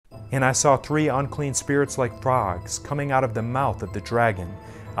And I saw 3 unclean spirits like frogs coming out of the mouth of the dragon,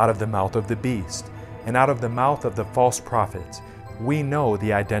 out of the mouth of the beast, and out of the mouth of the false prophet. We know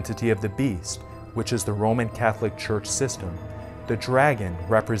the identity of the beast, which is the Roman Catholic Church system. The dragon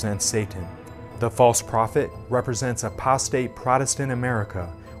represents Satan. The false prophet represents apostate Protestant America,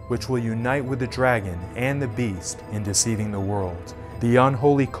 which will unite with the dragon and the beast in deceiving the world. The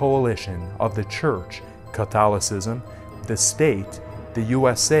unholy coalition of the Church, Catholicism, the state, the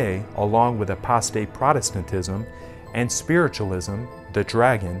USA, along with apostate Protestantism, and spiritualism, the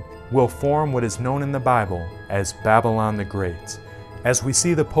dragon, will form what is known in the Bible as Babylon the Great. As we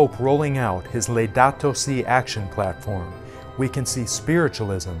see the Pope rolling out his Laudato Si action platform, we can see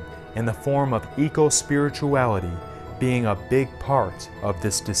spiritualism in the form of eco-spirituality being a big part of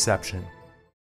this deception.